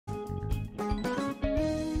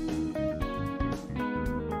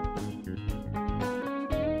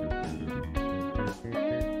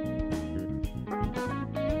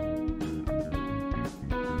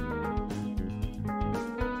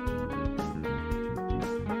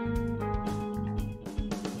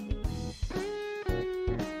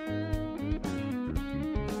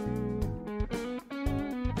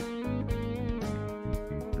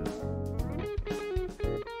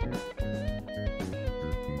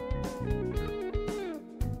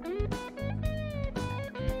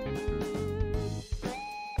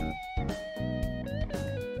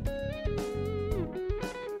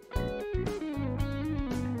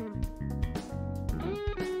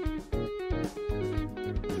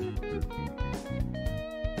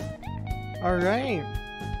Alright.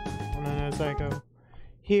 And then as I go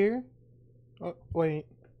here. Oh, wait.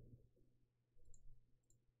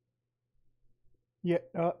 Yeah,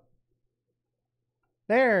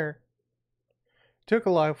 there! Took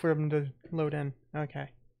a while for them to load in. Okay.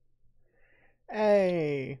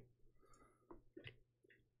 Hey!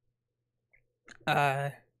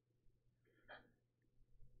 It's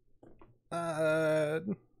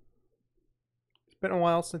been a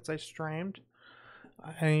while since I streamed.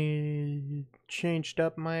 I changed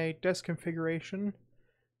up my desk configuration,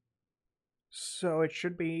 so it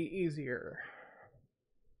should be easier.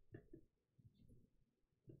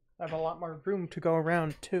 I have a lot more room to go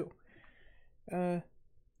around, too.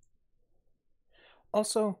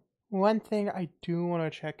 Also, one thing I do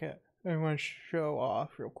want to check it, I want to show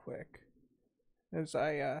off real quick, is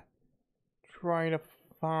I, try to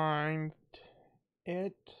find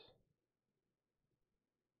it.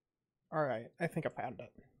 Alright, I think I found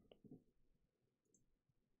it.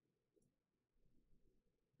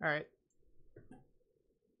 Alright.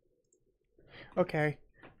 Okay,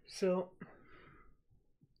 so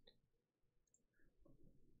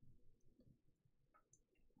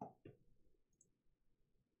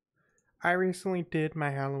I recently did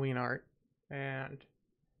my Halloween art, and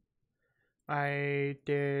I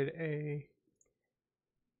did a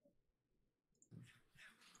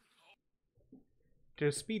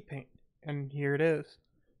speed paint, and here it is.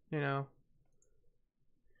 You know,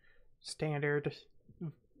 standard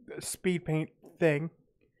speed paint thing.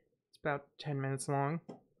 It's about 10 minutes long.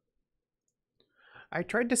 I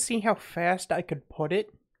tried to see how fast I could put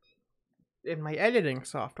it in my editing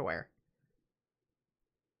software.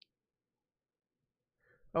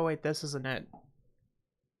 Oh wait, this isn't it.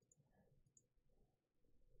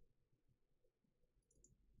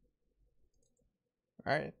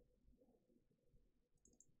 Alright.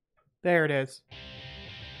 There it is.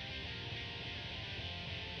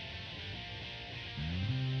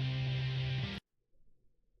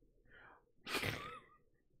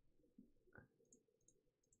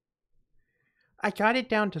 I got it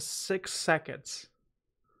down to 6 seconds.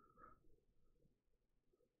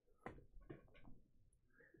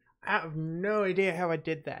 I have no idea how I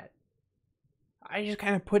did that. I just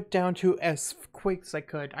kind of put down to as quick as I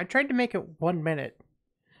could. I tried to make it 1 minute,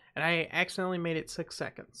 and I accidentally made it 6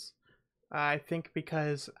 seconds. I think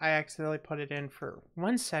because I accidentally put it in for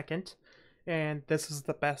 1 second, and this is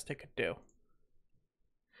the best it could do.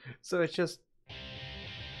 So it's just...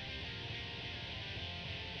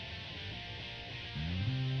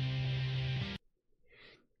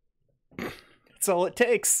 That's all it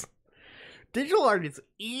takes. Digital art is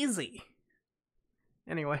easy.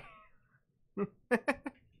 Anyway. I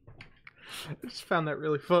just found that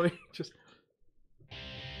really funny. Just...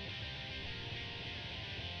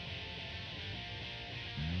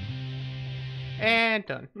 And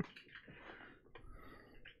done.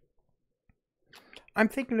 I'm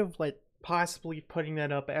thinking of like possibly putting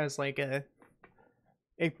that up as like a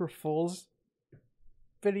April Fool's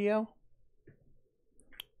video,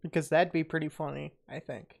 because that'd be pretty funny, I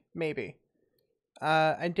think. Maybe.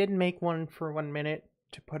 I did make one for 1 minute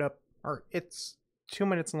to put up, or it's 2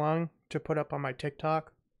 minutes long to put up on my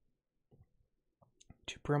TikTok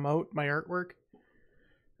to promote my artwork.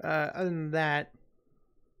 Other than that,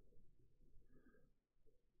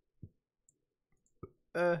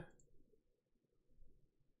 don't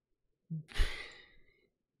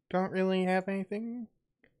really have anything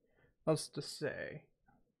else to say.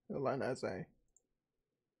 Hold on as I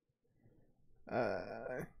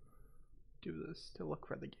do this to look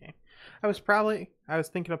for the game. I was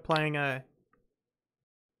thinking of playing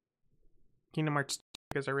Kingdom Hearts 2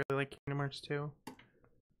 because I really like Kingdom Hearts 2.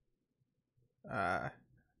 There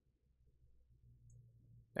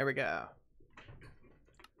we go.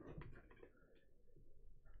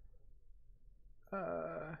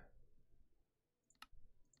 I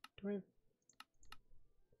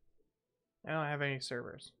don't have any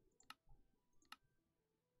servers.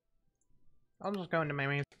 I'll just go into my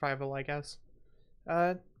main survival, I guess.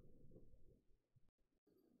 I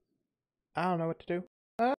don't know what to do.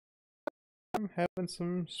 I'm having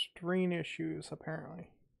some screen issues, apparently.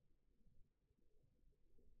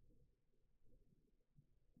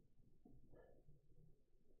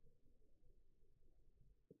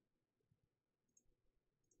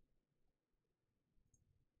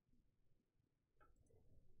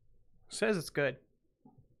 Says it's good.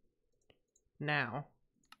 Now.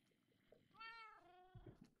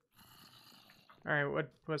 Alright,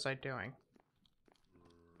 what was I doing?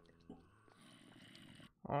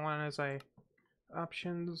 Hold on as I...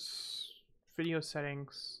 Options... Video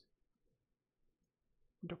settings...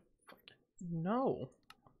 No.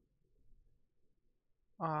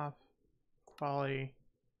 Off. Quality.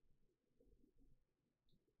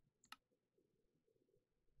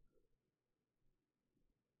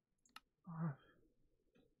 Off.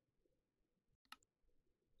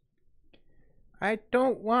 I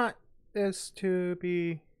don't want this to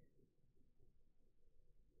be...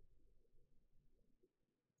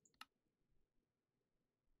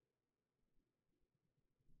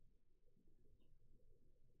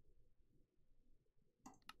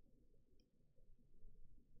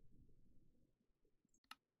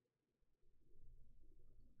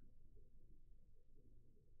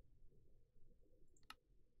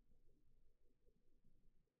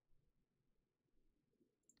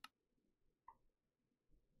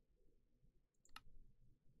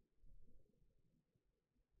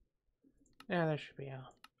 Yeah, that should be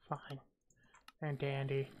fine and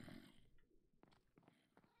dandy.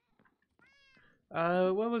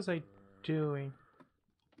 What was I doing?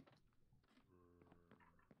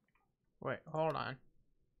 Wait, hold on.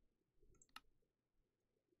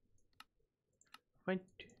 If I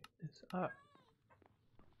do this up...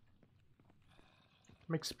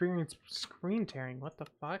 I'm experiencing screen tearing, what the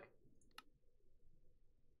fuck?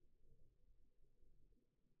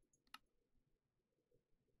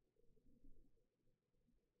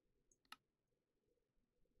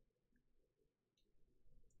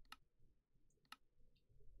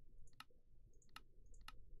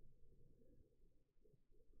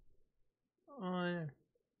 On...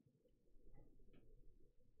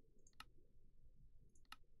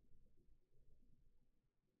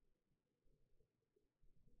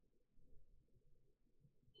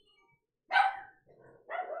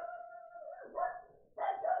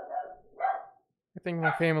 I think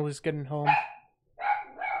my family's getting home.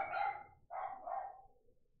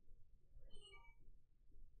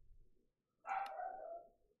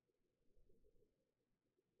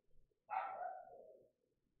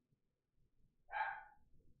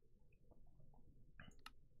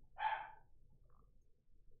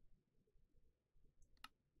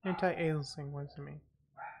 Anti-aliasing, what does it mean?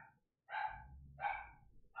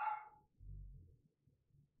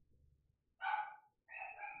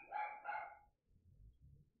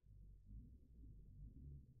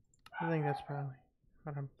 I think that's probably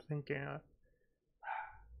what I'm thinking of.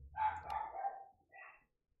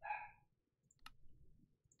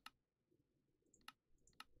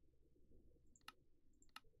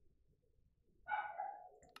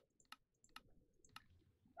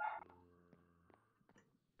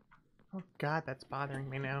 Oh god, that's bothering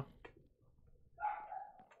me now.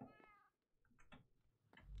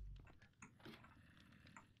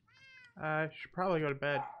 I should probably go to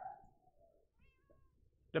bed.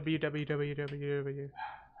 www.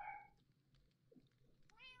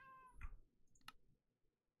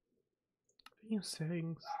 Video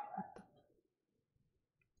settings. What the...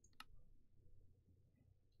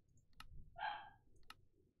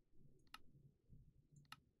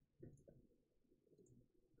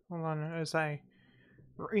 Hold on as I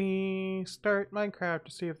restart Minecraft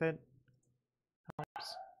to see if that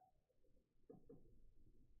helps.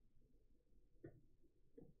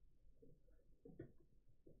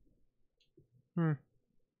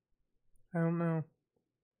 I don't know.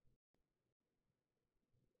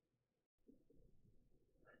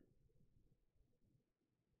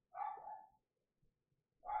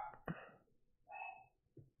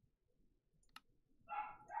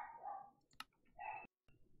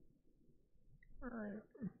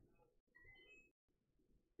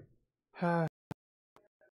 Alright.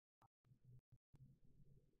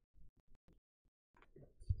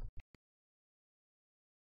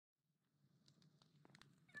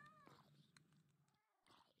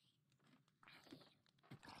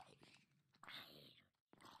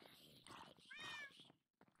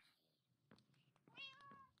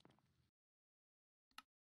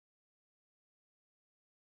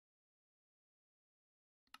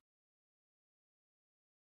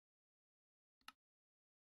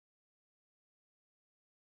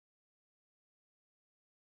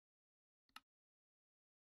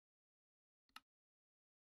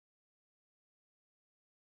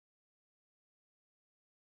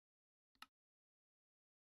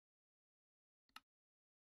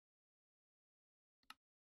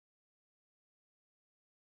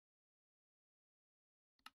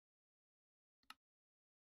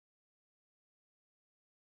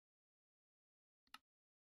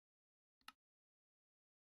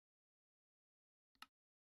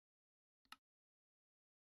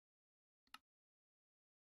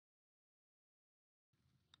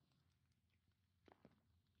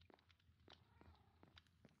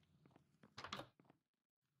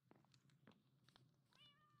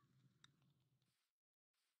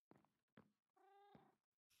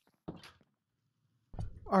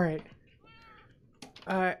 Alright.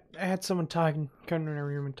 I had someone come in my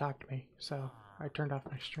room and talk to me, so I turned off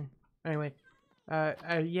my stream. Anyway,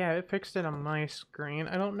 yeah, it fixed it on my screen.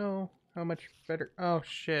 I don't know how much better. Oh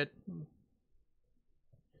shit.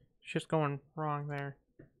 It's just going wrong there.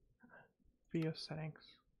 Video settings.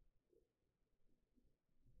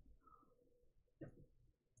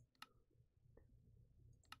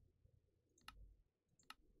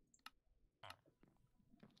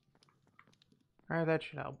 Alright, that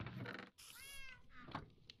should help.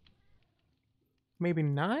 Maybe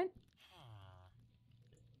not?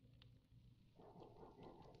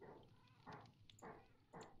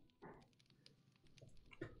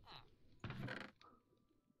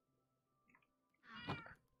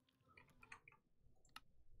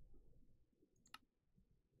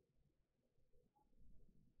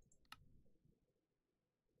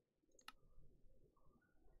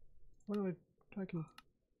 What do I can...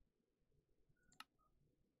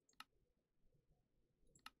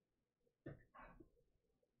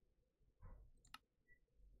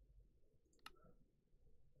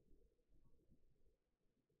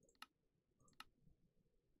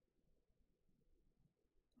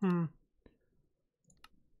 Hmm.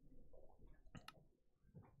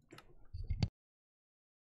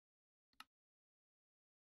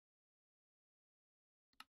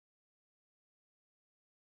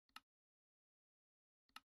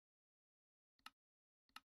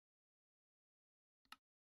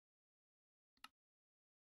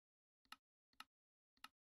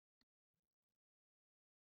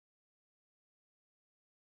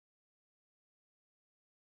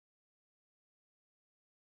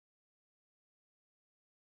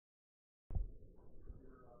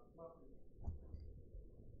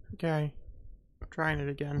 Okay. Trying it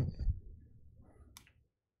again.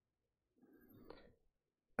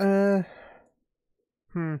 Uh...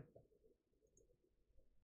 Hmm.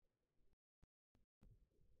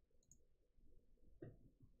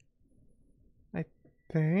 I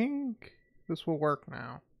think this will work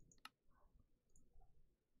now.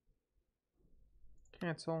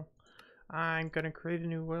 Cancel. I'm gonna create a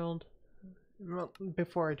new world. Well,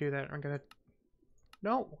 before I do that, I'm gonna...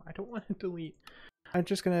 No, I don't want to delete. I'm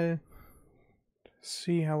just gonna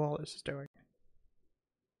see how well this is doing.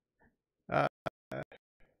 Uh,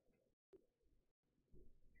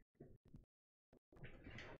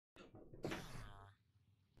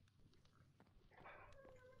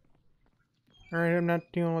 Alright, I'm not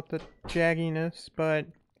dealing with the jagginess, but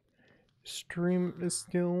stream is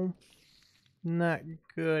still not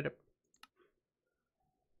good.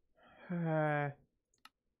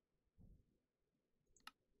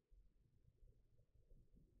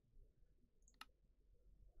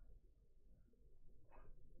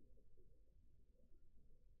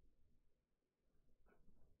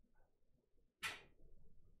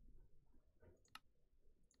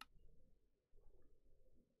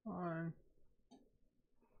 On.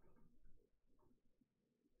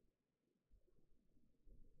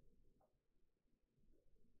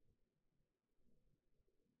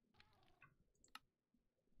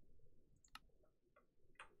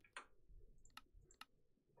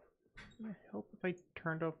 Would it help if I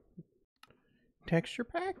turned off texture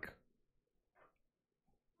pack?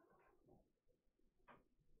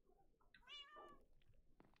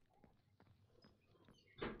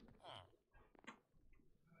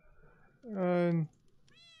 Um,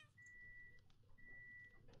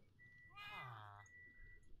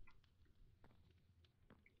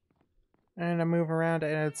 and I move around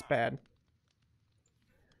and it's bad.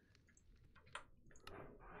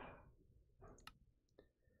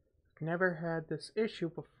 Never had this issue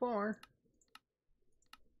before.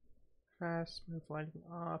 Fast, smooth lighting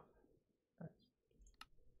off.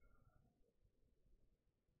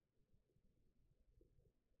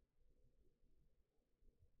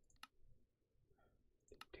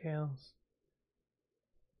 Details.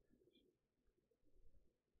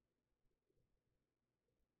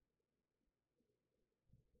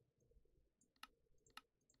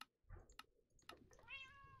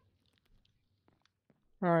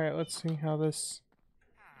 Alright, let's see how this...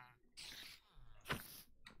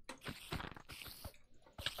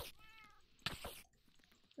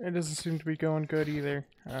 It doesn't seem to be going good either.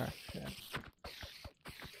 Ah, shit.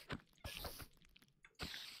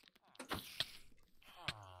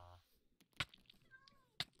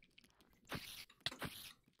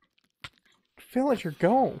 Villager,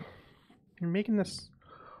 go! You're making this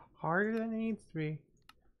harder than it needs to be.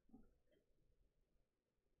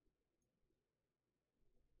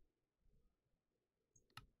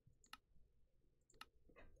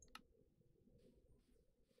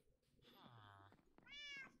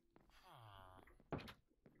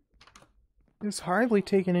 It's hardly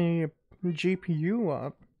taking any GPU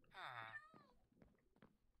up.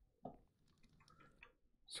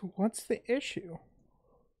 So what's the issue?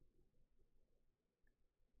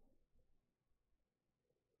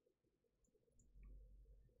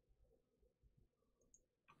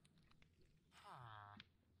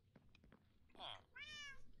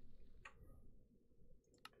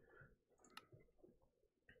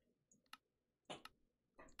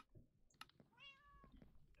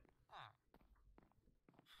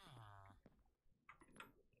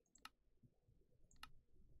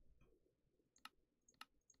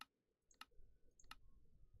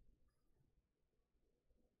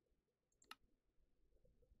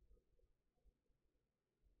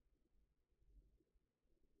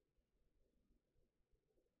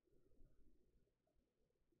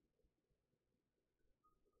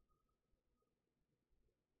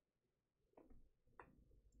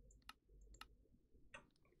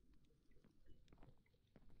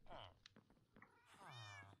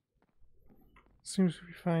 Seems to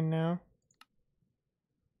be fine now.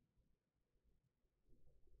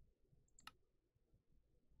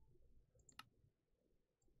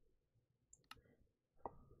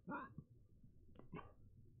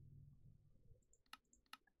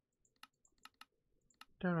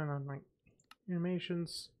 Turn on my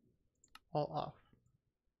animations all off.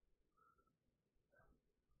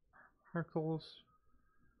 Circles.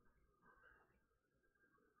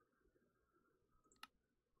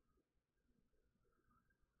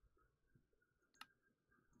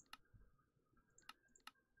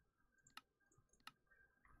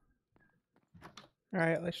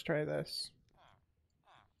 Alright, let's try this.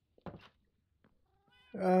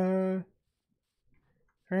 Alright,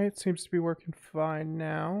 seems to be working fine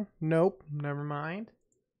now. Nope, never mind.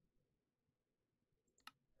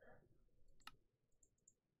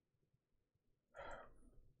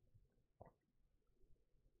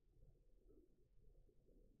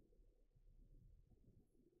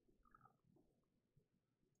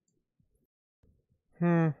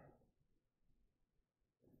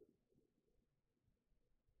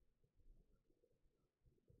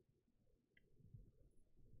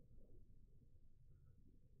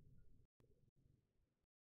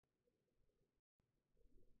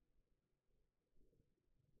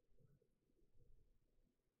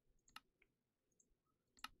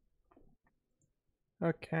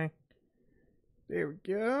 Okay. There we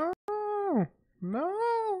go.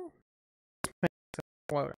 No.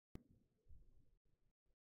 Hold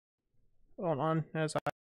on, as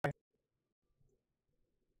I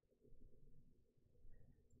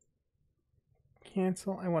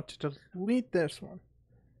cancel. I want to delete this one.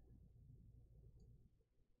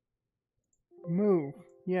 Move.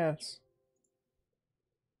 Yes.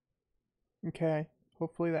 Okay.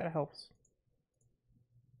 Hopefully that helps.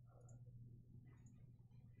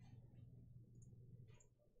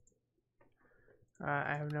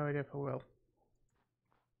 I have no idea if it will.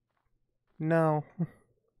 No.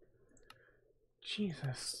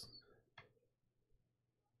 Jesus.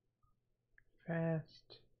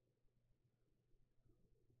 Fast.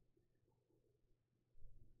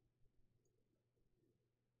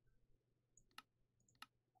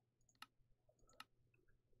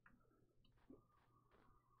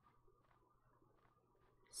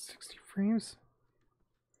 Frames?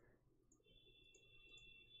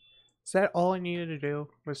 Is that all I needed to do?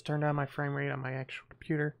 Was turn down my frame rate on my actual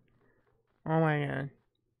computer? Oh my god.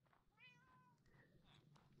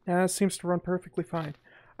 Yeah, it seems to run perfectly fine.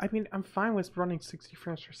 I mean, I'm fine with running 60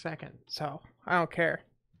 frames per second, so I don't care.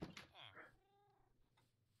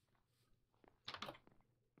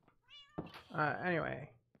 Anyway.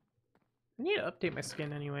 I need to update my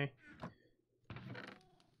skin anyway.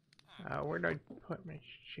 Where did I put my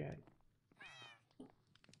shit?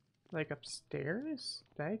 Like upstairs?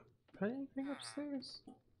 Did I put anything upstairs?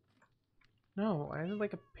 No, I had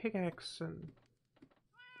like a pickaxe and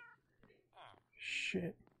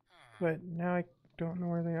shit. But now I don't know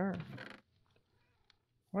where they are.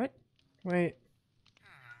 What? Wait.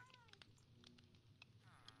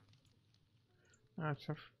 Oh,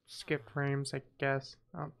 so skip frames, I guess.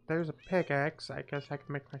 Oh, there's a pickaxe. I guess I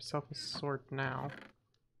can make myself a sword now.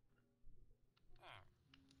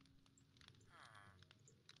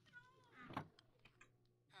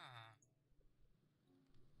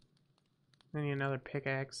 I need another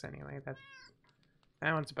pickaxe anyway. That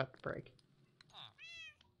one's about to break.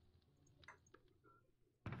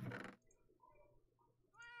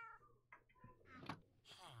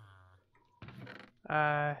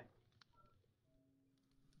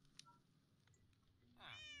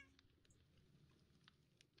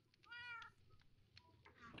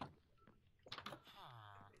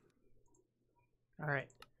 Alright.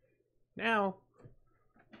 Now,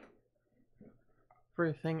 for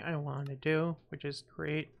the thing I want to do, which is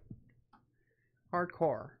create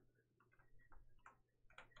hardcore.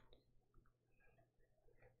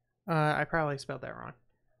 I probably spelled that wrong.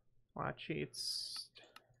 Watch sheets.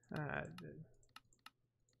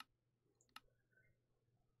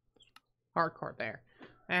 Hardcore there.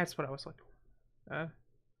 That's what I was looking for.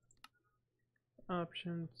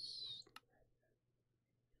 Options.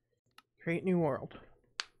 Create new world.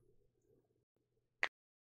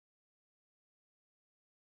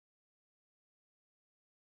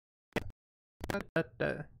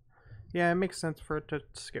 Yeah, it makes sense for it to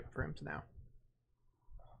skip frames now.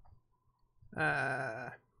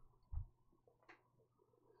 I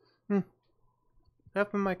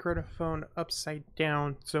have the microphone upside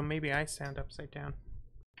down, so maybe I sound upside down.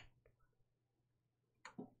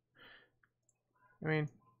 I mean,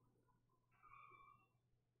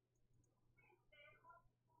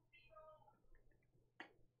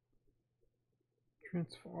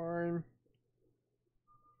 transform.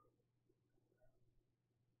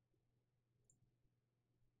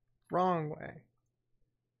 Wrong way.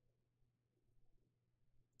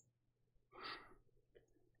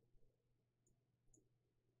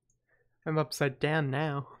 I'm upside down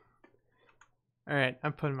now. Alright,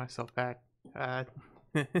 I'm putting myself back. I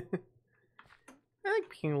like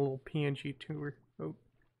being a little PNG tuber. Oh,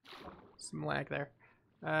 some lag there.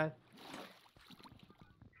 I'm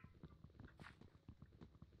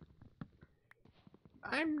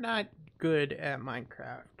not good at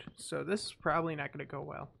Minecraft, so this is probably not going to go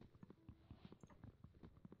well.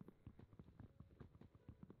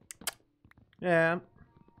 Yeah.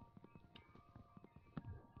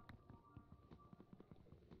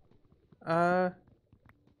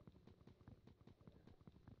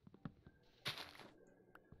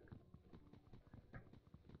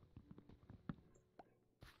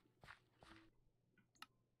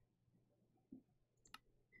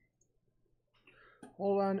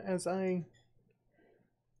 Hold on as I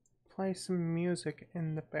play some music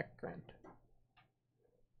in the background.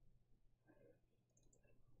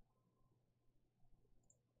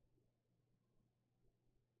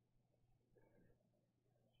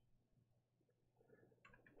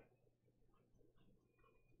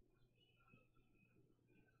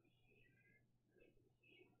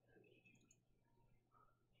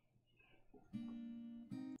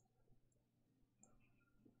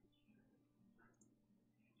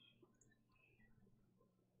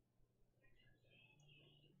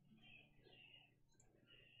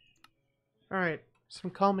 Alright,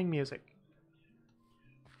 some calming music.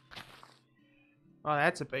 Oh,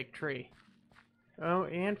 that's a big tree. Oh,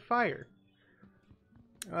 and fire.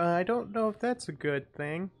 I don't know if that's a good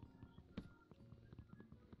thing.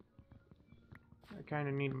 I kind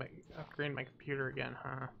of need to upgrade my computer again,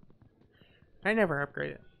 huh? I never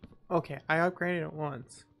upgrade it. Okay, I upgraded it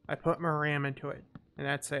once. I put my RAM into it, and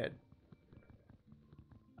that's it.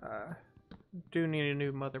 Do need a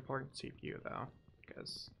new motherboard and CPU though,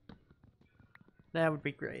 because that would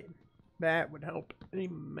be great. That would help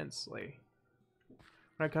immensely.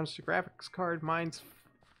 When it comes to graphics card, mine's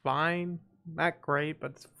fine. Not great,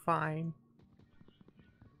 but it's fine.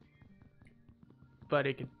 But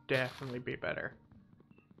it could definitely be better.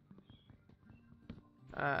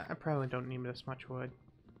 I probably don't need this much wood.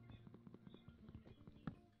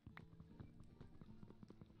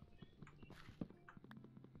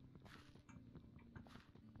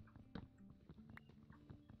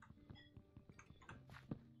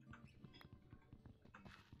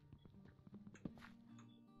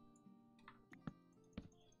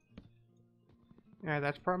 Yeah,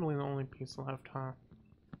 that's probably the only piece left, huh?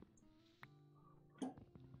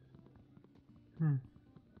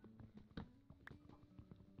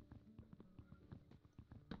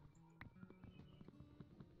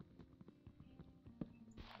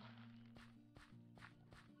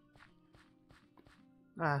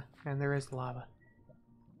 Ah, and there is lava.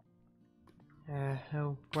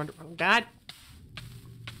 Oh, wonderful. God!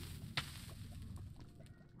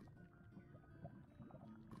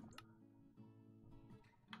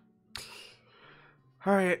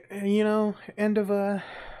 Alright, you know, end of a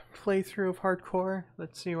playthrough of hardcore.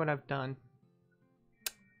 Let's see what I've done.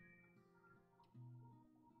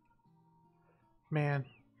 Man,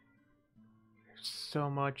 there's so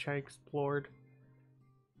much I explored.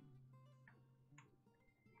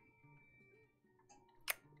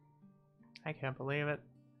 I can't believe it.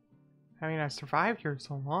 I mean, I survived here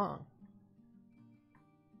so long.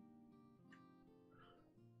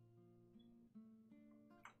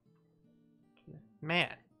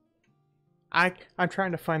 Man. I'm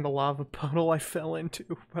trying to find the lava puddle I fell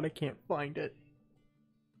into, but I can't find it.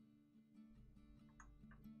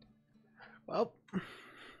 Well.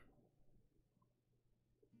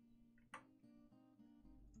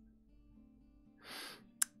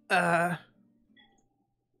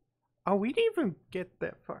 Oh, we didn't even get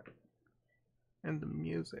that far. And the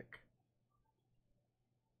music.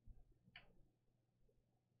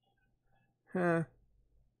 Huh.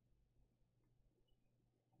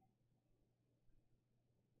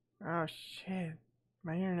 Oh shit.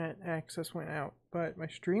 My internet access went out, but my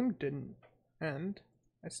stream didn't end.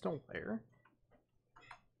 It's still there.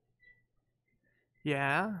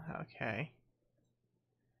 Yeah, okay.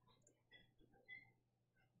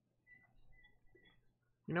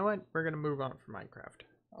 You know what? We're gonna move on from Minecraft.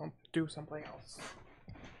 I'll do something else.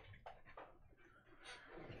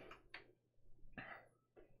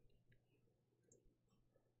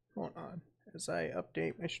 Hold on, as I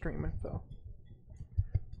update my stream info.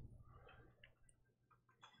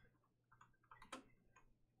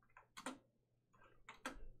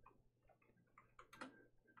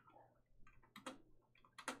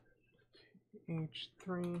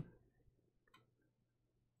 H3.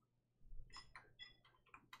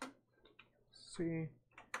 See.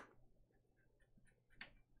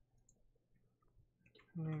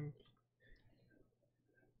 Kingdom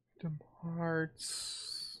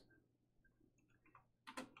Hearts.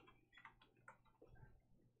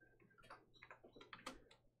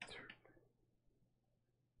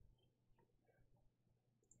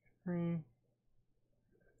 Three.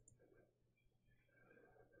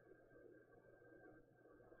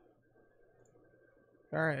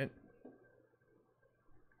 All right.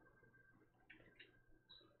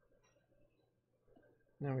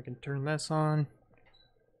 Now we can turn this on.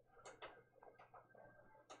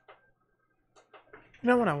 You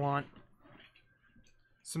know what I want?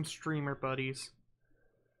 Some streamer buddies.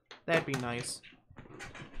 That'd be nice.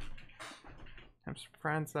 Have some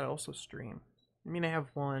friends that also stream. I mean, I have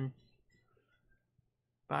one.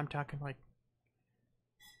 But I'm talking like...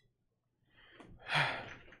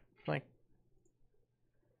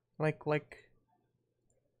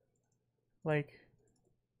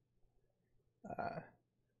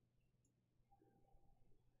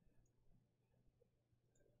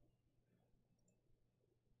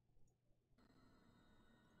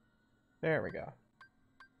 There we go. I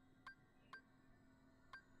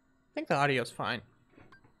think the audio's fine.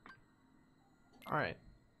 Alright.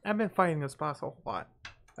 I've been fighting this boss a whole lot.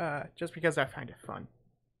 Just because I find it fun.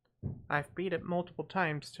 I've beat it multiple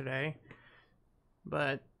times today.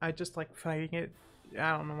 But I just like fighting it.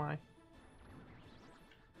 I don't know why.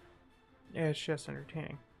 Yeah, it's just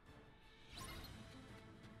entertaining.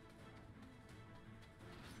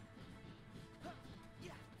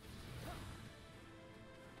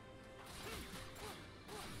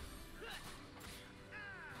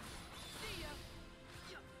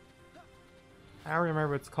 I don't remember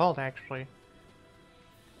what it's called, actually.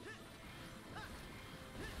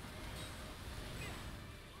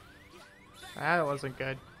 That wasn't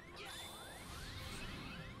good.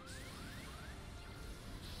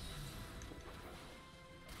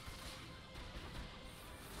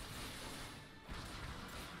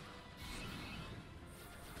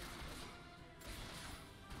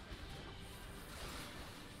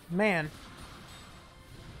 Man.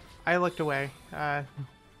 I looked away.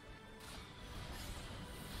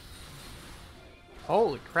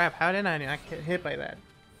 Holy crap, how did I not get hit by that?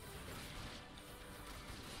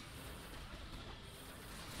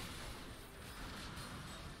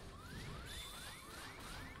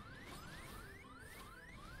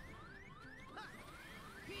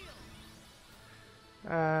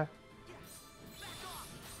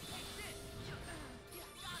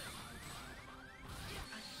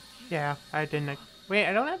 Yeah, I didn't. Wait,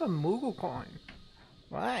 I don't have a Moogle coin.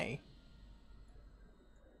 Why?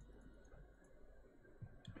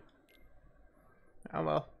 Oh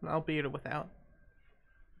well, I'll beat it without.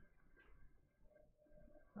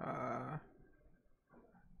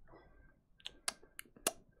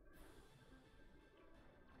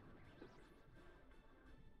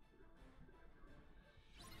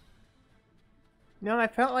 No, I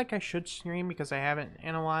felt like I should stream because I haven't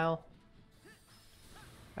in a while.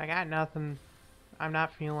 I got nothing. I'm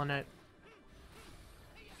not feeling it.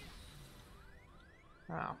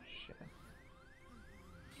 Oh, shit.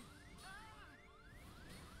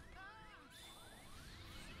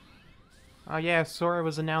 Oh yeah, Sora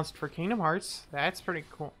was announced for Kingdom Hearts. That's pretty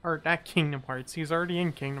cool. Or, not Kingdom Hearts. He's already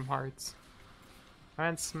in Kingdom Hearts.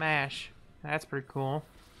 And Smash. That's pretty cool.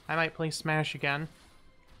 I might play Smash again.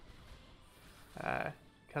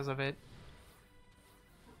 Because of it.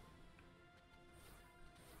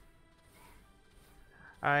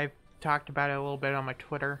 I've talked about it a little bit on my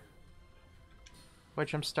Twitter.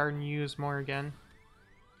 which I'm starting to use more again.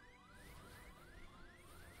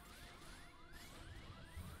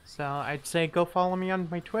 So I'd say go follow me on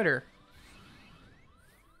my Twitter.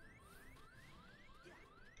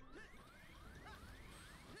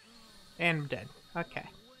 And I'm dead. Okay.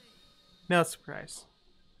 No surprise.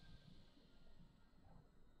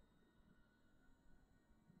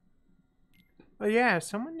 But yeah,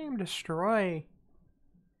 someone named Destroy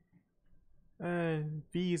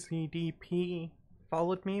VZDP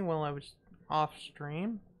followed me while I was off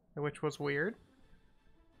stream, which was weird.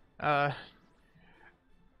 I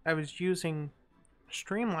was using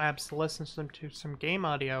Streamlabs to listen to some game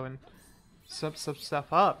audio and some stuff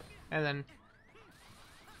up, and then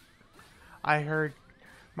I heard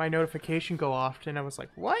my notification go off, and I was like,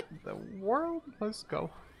 what the world? Let's go.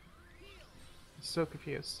 So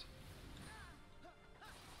confused.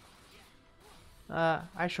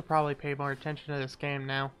 I should probably pay more attention to this game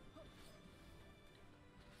now.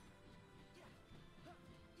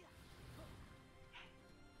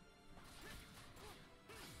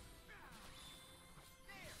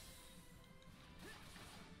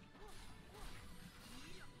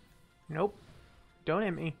 Nope. Don't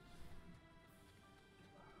hit me.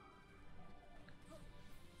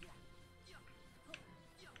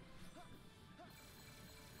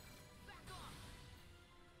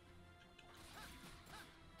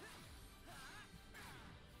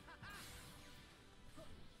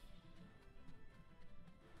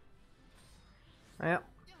 Yep.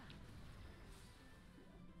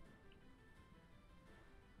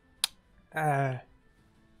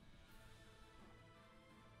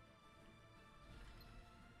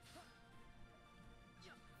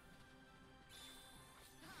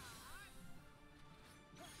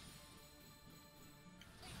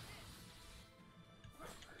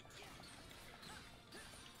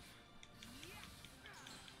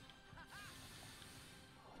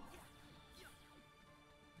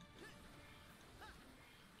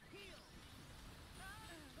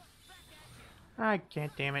 Ah, god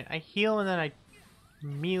damn it. I heal and then I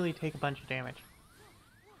immediately take a bunch of damage.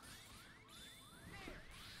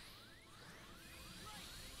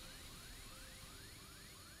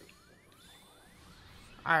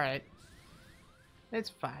 Alright. It's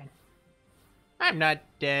fine. I'm not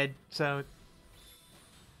dead, so...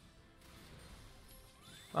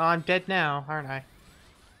 Well, I'm dead now, aren't I?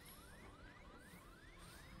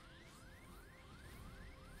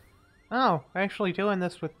 Oh, actually doing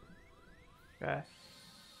this with... I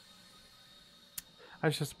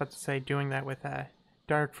was just about to say doing that with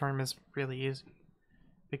Dark Form is really easy.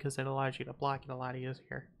 Because it allows you to block it a lot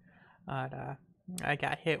easier. But I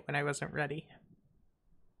got hit when I wasn't ready.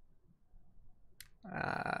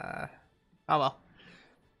 Oh well.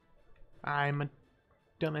 I'm a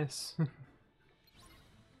dumbass.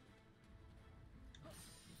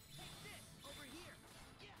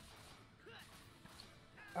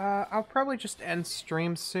 I'll probably just end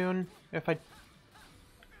stream soon if I...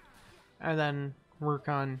 And then work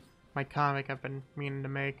on my comic I've been meaning to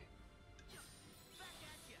make.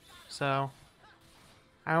 So,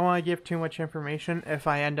 I don't want to give too much information. If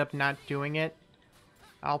I end up not doing it,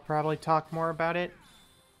 I'll probably talk more about it.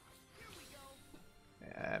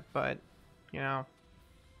 But, you know,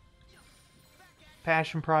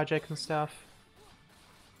 passion projects and stuff.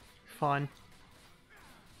 Fun.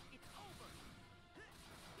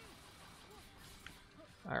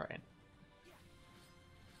 Alright.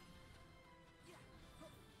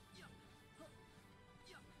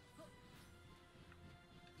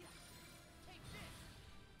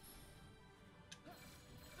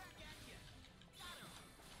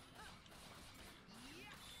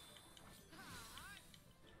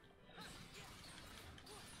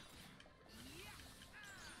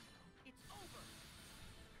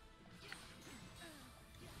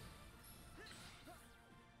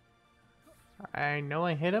 I know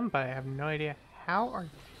I hit him, but I have no idea how or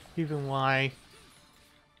even why.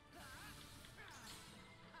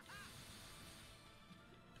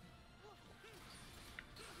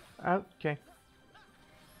 Okay.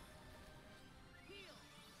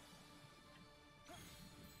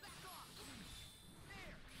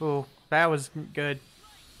 Ooh, that was good.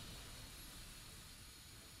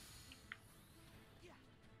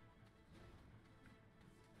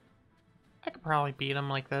 I could probably beat him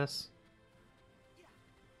like this.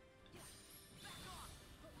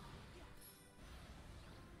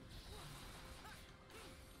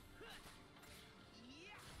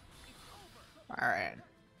 Alright.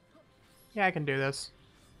 Yeah, I can do this.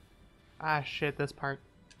 Ah, shit, this part.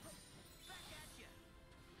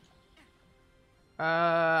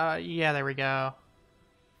 Yeah, there we go.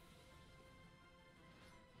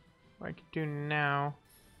 What I could do now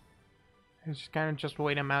is just kind of just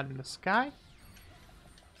wait him out in the sky.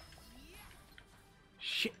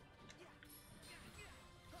 Shit.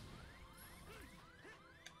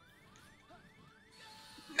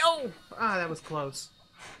 No! Ah, that was close.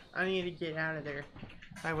 I need to get out of there.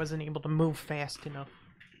 I wasn't able to move fast enough.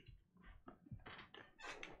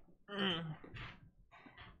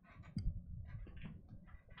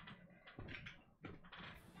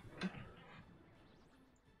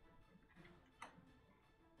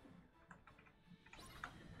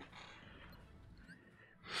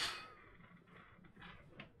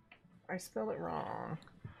 I spelled it wrong.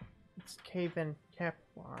 It's cave-in cap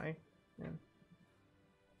Y. And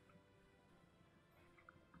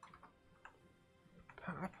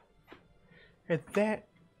pop. And that.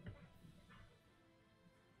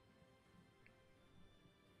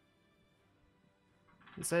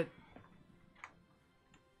 Is it?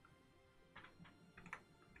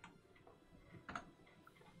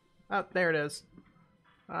 Oh, there it is.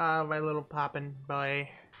 Ah, my little poppin' boy.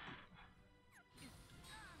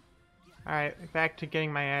 Alright, back to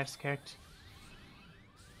getting my ass kicked.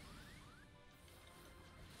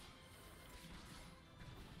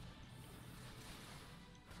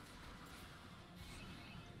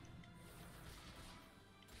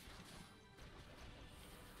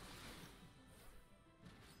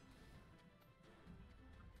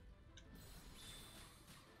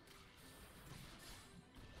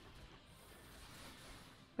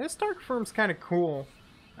 This dark form's kind of cool.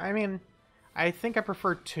 I mean, I think I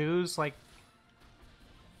prefer 2's, like,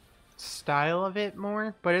 style of it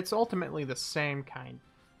more, but it's ultimately the same kind.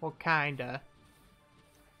 Well, kinda.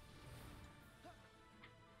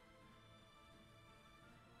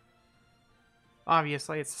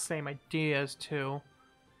 Obviously, it's the same idea as 2.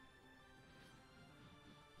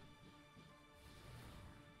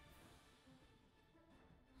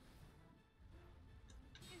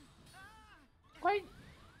 What?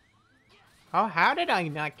 Oh, how did I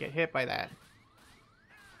not get hit by that?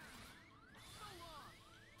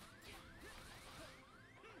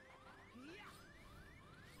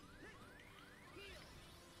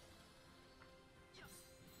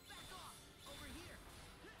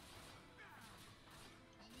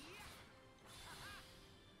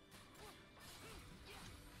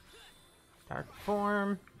 Dark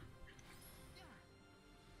form.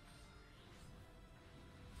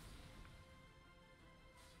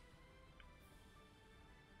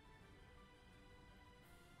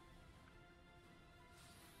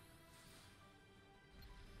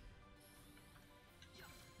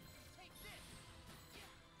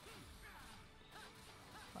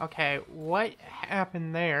 Okay, what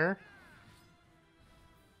happened there?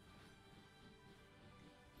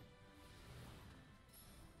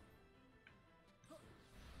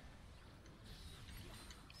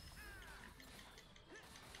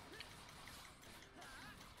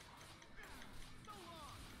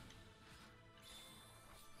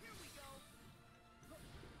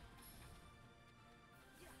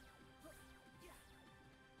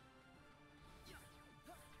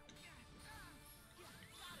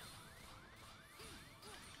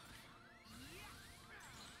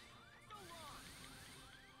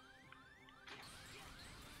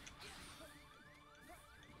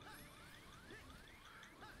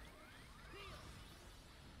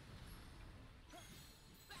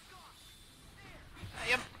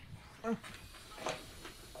 Yep.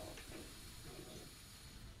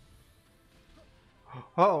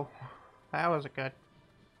 Oh, that wasn't good.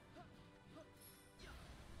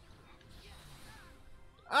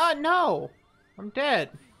 No! I'm dead.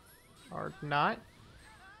 Or not.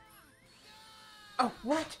 Oh,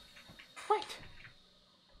 what? What?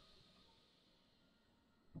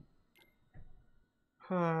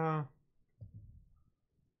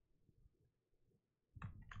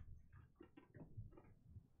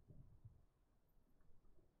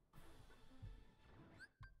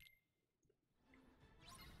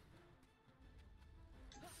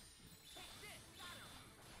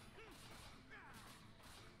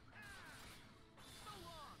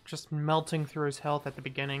 Just melting through his health at the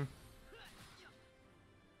beginning.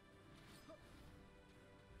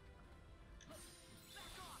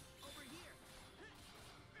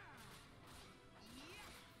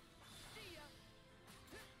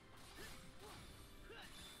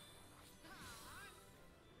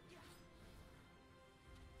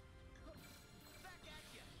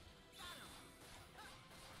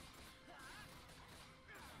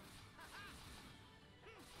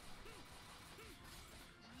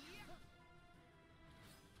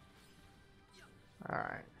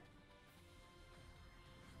 Alright.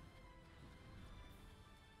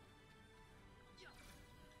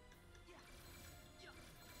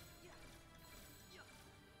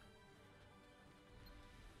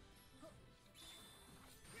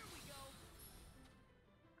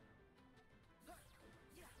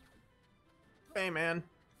 Hey, man.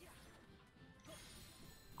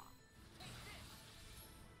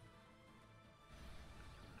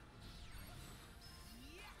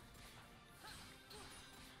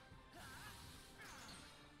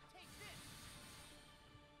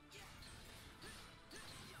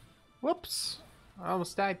 Whoops. I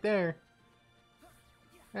almost died there.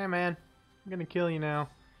 Hey, man. I'm gonna kill you now.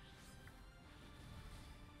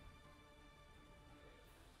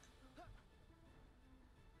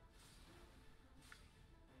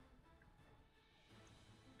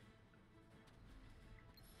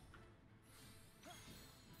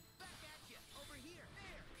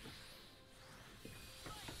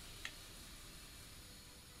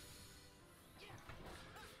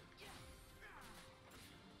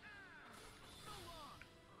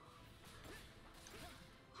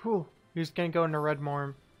 Whew. He's gonna go into red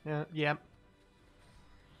more. Yep.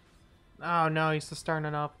 Oh no, he's just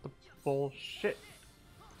starting off the bullshit.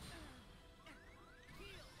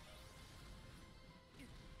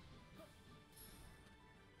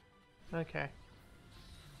 Okay.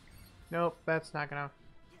 Nope, that's not gonna.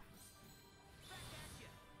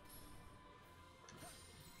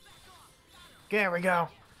 There we go.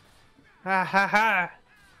 Ha ha ha.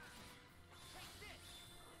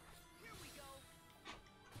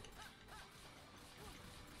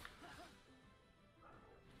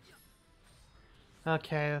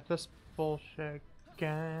 Okay, this bullshit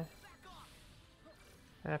guy.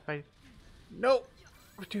 And if I... Nope!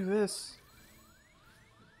 Do this.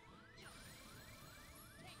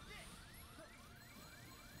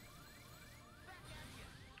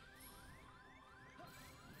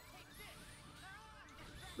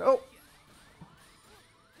 Nope!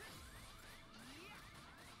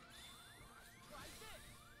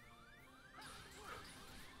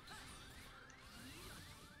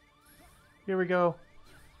 Here we go.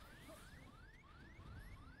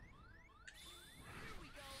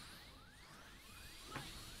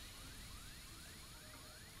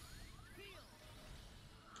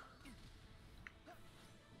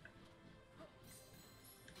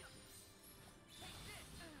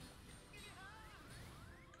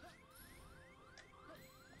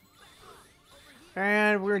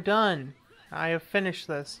 And we're done. I have finished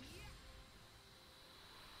this.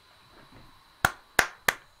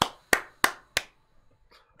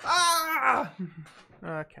 Ah!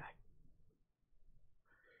 Okay.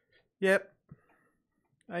 Yep.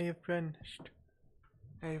 I have finished.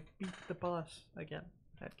 I have beat the boss again.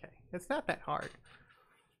 Okay. It's not that hard.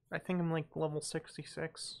 I think I'm like level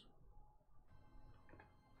 66.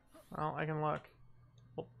 Well, I can look.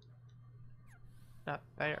 Oh. Not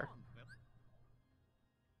there.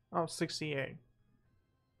 Oh, 68.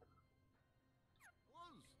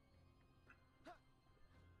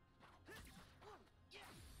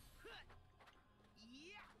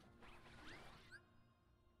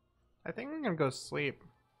 I think I'm gonna go sleep.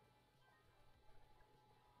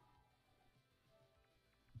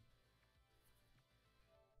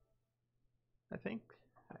 I think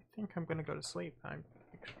I'm gonna go to sleep. I'm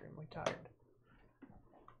extremely tired.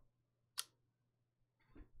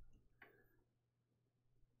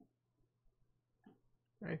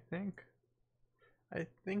 I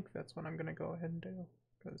think that's what I'm gonna go ahead and do,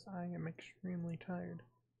 because I am extremely tired.